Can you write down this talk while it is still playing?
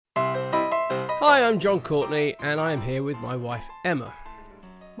Hi, I'm John Courtney, and I am here with my wife, Emma.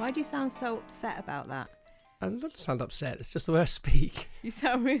 Why do you sound so upset about that? I don't sound upset, it's just the way I speak. You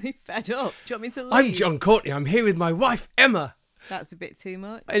sound really fed up. Do you want me to leave? I'm John Courtney, I'm here with my wife, Emma. That's a bit too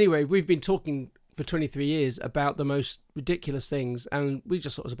much. Anyway, we've been talking for 23 years about the most ridiculous things, and we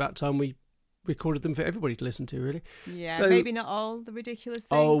just thought it was about time we recorded them for everybody to listen to, really. Yeah, So, maybe not all the ridiculous things.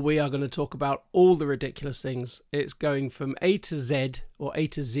 Oh, we are going to talk about all the ridiculous things. It's going from A to Z, or A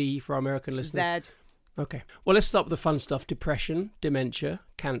to Z for our American listeners. Z. Okay. Well, let's start with the fun stuff. Depression, dementia,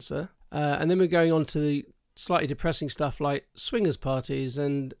 cancer. And then we're going on to the slightly depressing stuff like swingers parties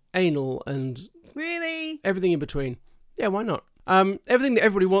and anal and Really? everything in between. Yeah, why not? Everything that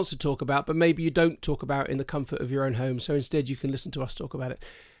everybody wants to talk about, but maybe you don't talk about in the comfort of your own home. So instead you can listen to us talk about it.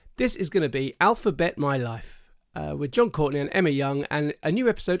 This is going to be Alphabet My Life with John Courtney and Emma Young, and a new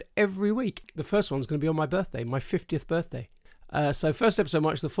episode every week. The first one's going to be on my birthday, my 50th birthday. So first episode,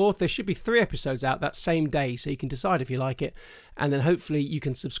 March the 4th. There should be 3 episodes out that same day, so you can decide if you like it. And then hopefully you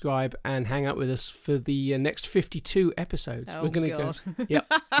can subscribe and hang out with us for the next 52 episodes. Oh, we're going to God. go. Yeah,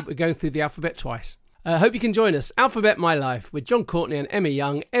 we're going through the alphabet twice. Hope you can join us. Alphabet My Life with John Courtney and Emma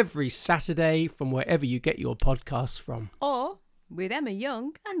Young every Saturday from wherever you get your podcasts from. Or with Emma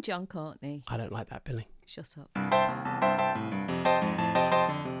Young and John Courtney. I don't like that, Billy. Shut up.